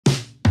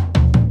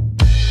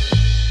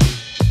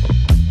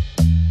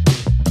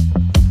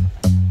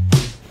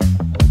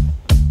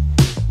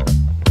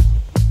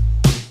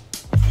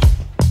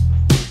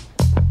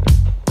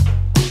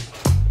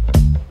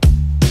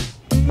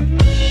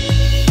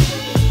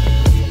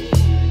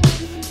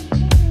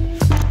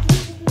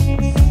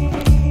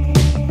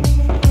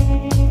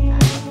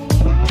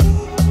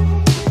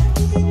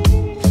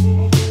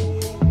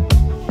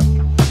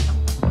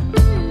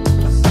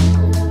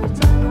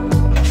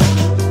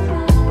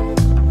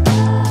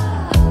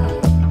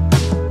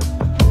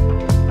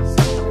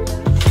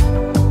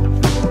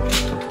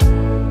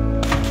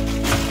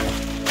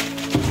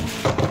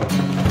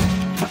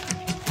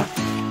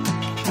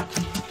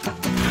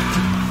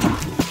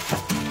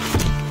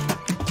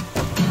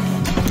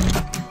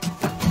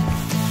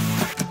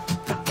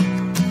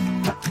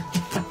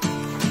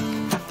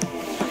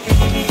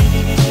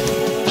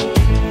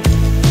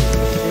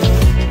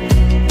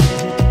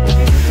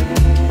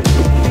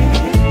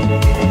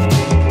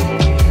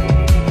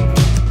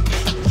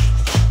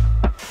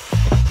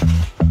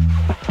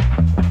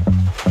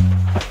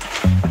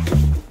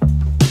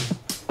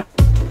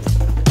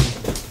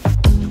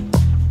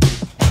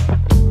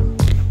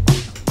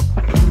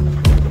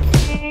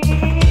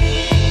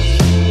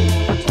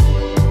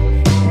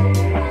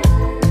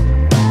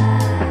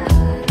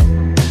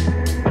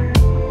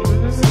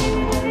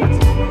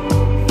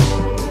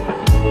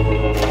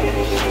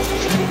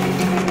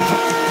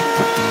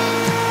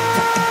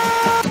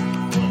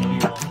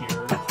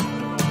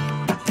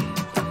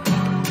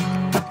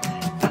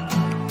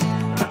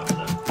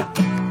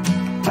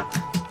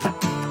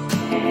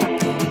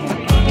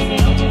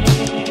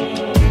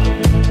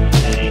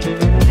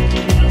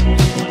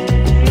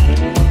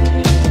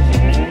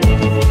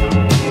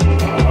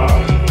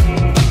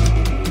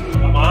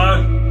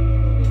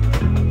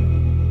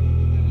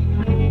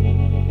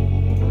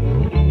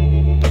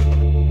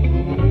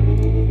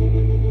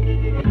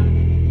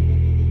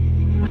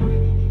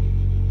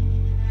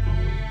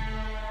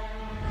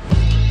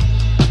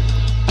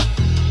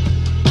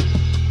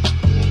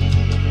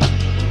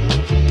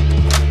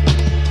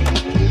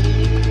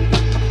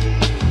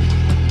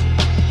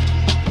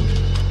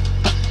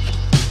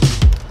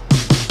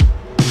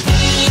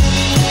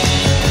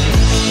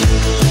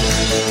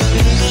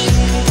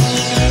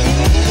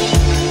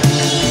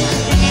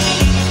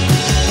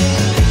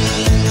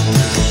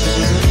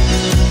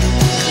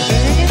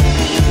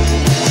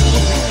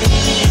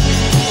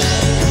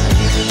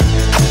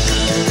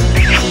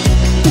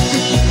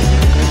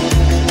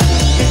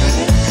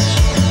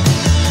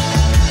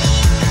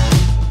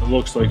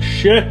looks like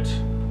shit.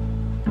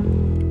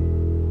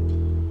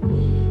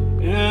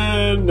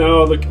 And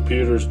now the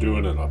computer's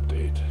doing an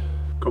update.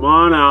 Come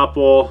on,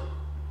 Apple.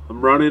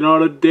 I'm running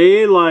out of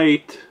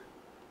daylight.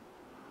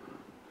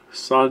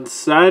 Sun's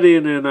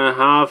setting in a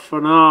half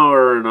an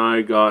hour and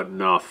I got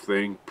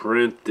nothing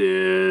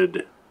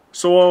printed.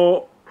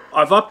 So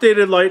I've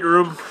updated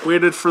Lightroom,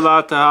 waited for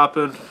that to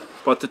happen.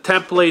 But the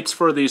templates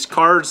for these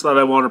cards that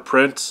I want to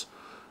print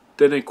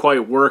didn't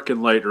quite work in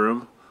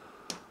Lightroom.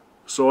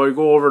 So I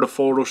go over to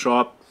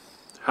Photoshop,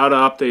 how to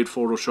update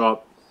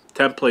Photoshop,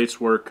 templates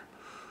work.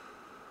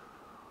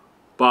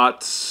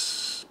 But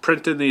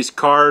printing these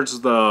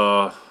cards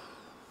on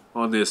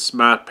this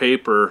matte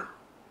paper,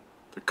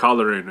 the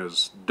coloring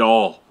is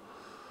dull.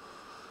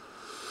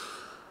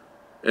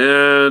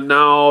 And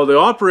now the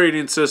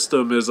operating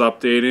system is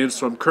updating,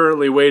 so I'm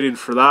currently waiting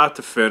for that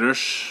to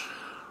finish.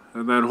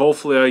 And then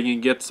hopefully I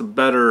can get some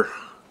better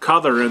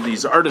color in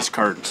these artist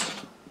cards.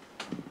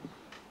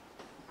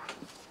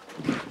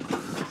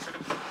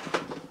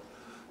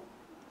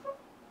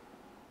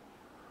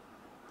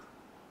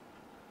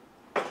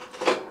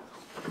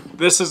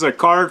 This is a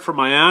card for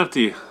my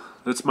auntie.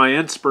 That's my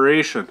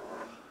inspiration.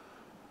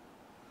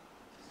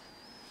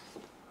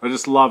 I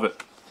just love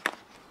it.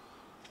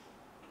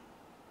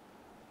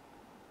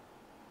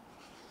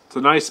 It's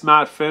a nice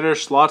matte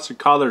finish, lots of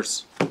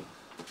colors.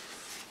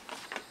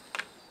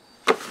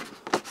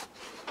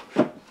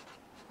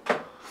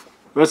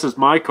 This is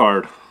my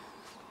card.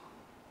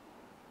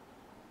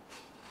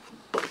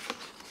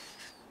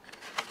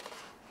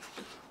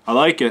 I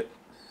like it.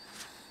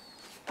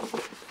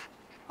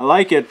 I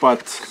like it,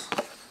 but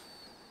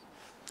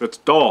it's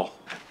dull.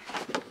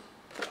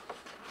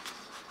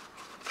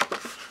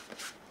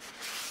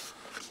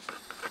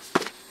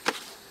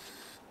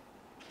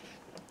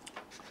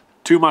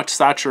 Too much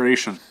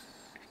saturation.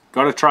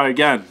 Gotta try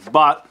again,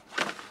 but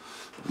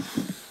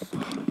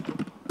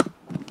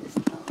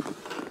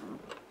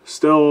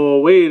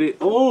still waiting.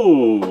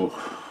 Oh!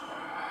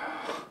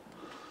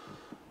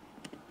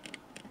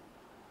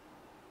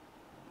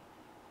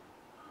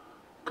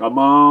 Come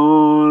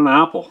on,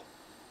 Apple.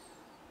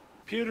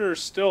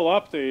 Computer's still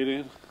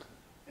updating,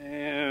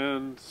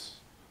 and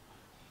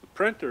the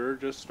printer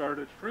just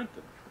started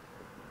printing.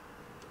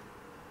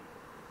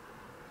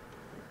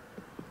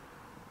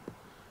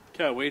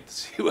 Can't wait to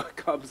see what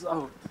comes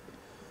out.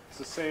 It's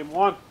the same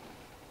one.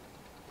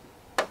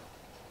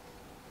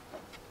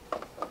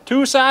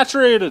 Too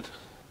saturated.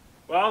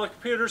 Well, the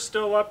computer's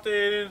still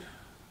updating.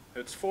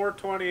 It's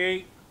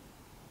 4:28.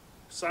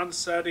 Sun's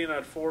setting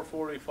at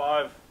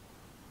 4:45.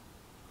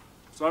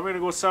 So I'm going to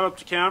go set up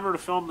the camera to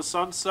film the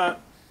sunset.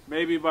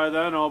 Maybe by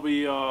then I'll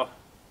be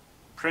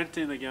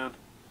printing again.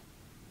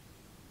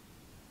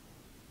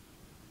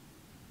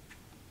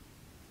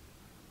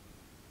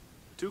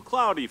 Too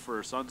cloudy for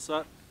a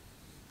sunset.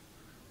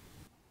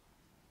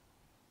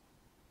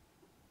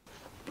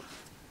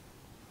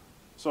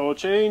 So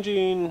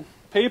changing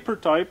paper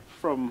type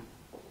from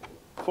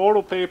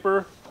photo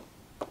paper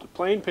to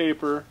plain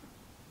paper,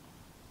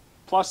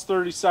 plus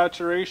 30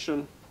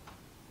 saturation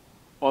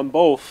on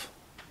both.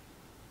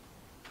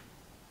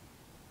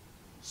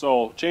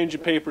 So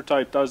changing paper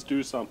type does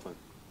do something.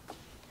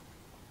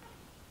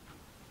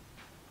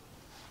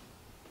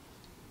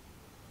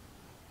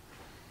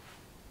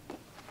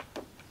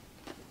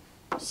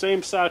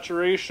 Same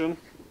saturation,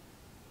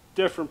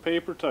 different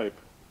paper type.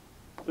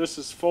 This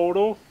is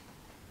photo.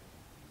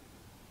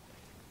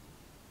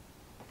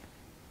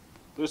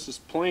 This is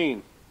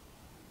plain.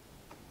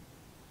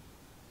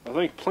 I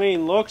think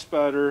plain looks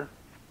better,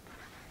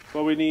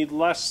 but we need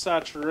less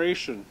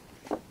saturation.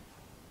 So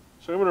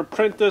I'm going to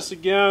print this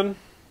again.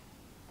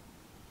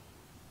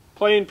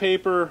 Plain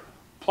paper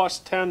plus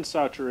 10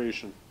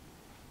 saturation.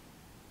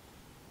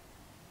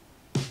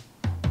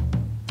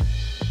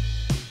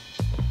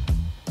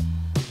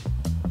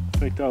 I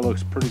think that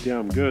looks pretty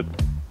damn good.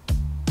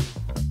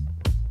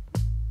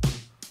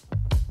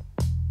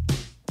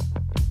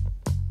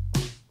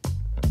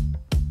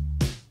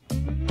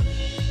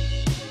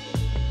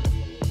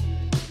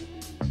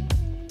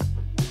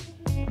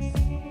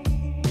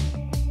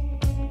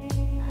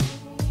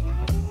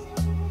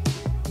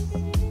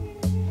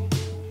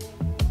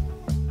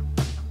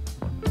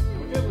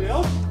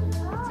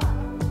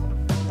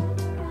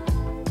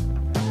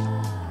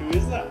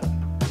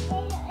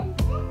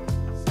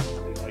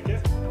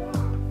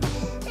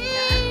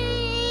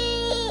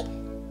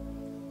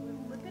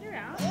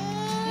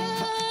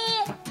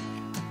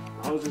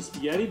 How's this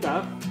spaghetti,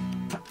 Beth?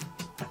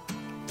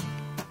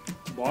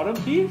 Bottom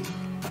teeth?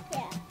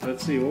 Yeah.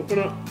 Let's see, open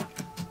up.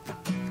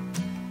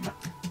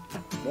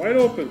 Wide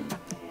open.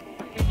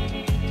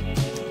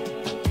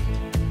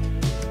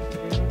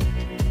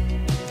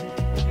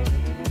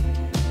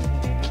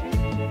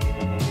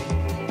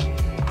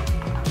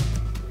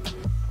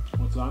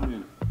 What's that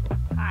mean?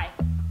 Hi.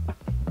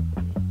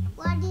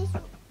 What is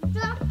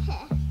drop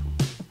it?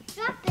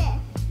 Drop it.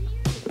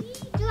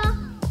 Drop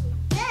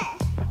this.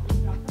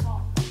 Drop the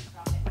ball.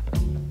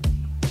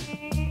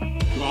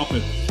 Drop it. Drop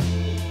it.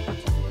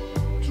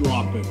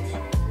 Drop it.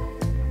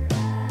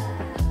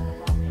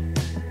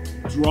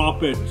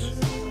 Drop it.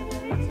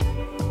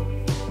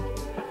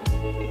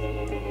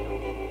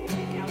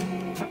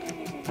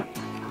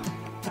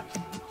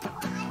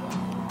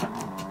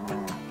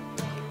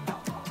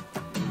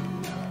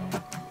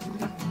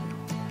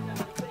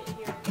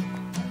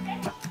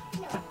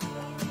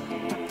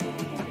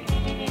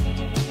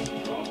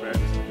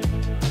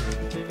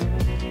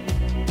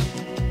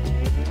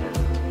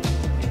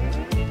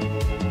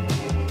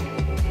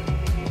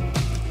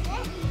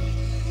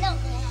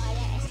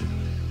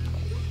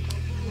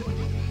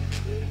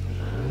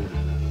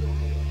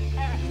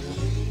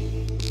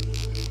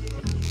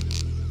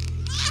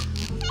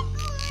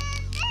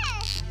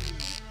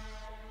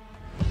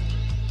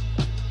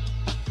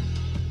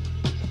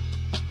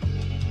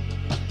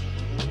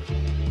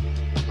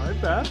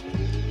 Bad.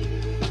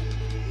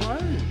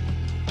 Why?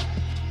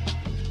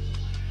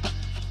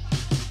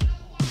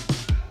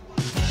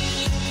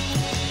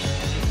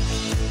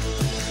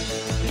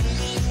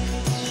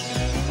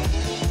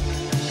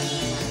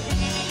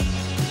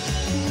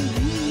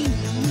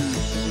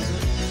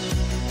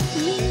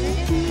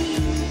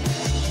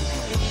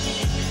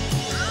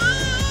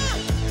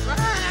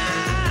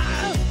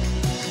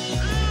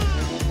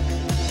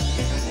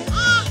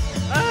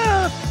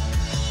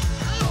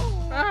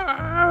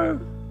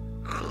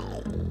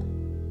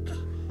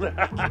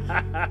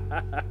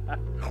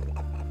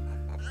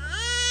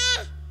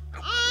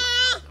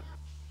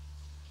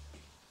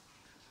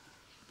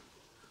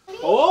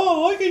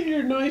 Oh, look at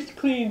your nice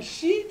clean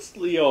sheets,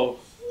 Leo.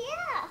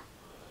 Yeah.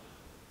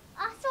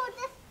 Also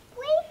this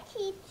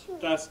blankie too.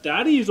 That's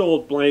Daddy's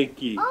old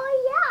blankie. Oh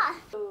yeah.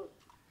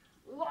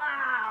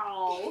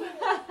 Wow!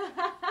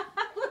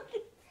 Look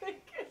at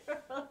the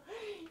girl.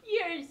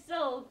 You're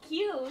so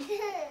cute.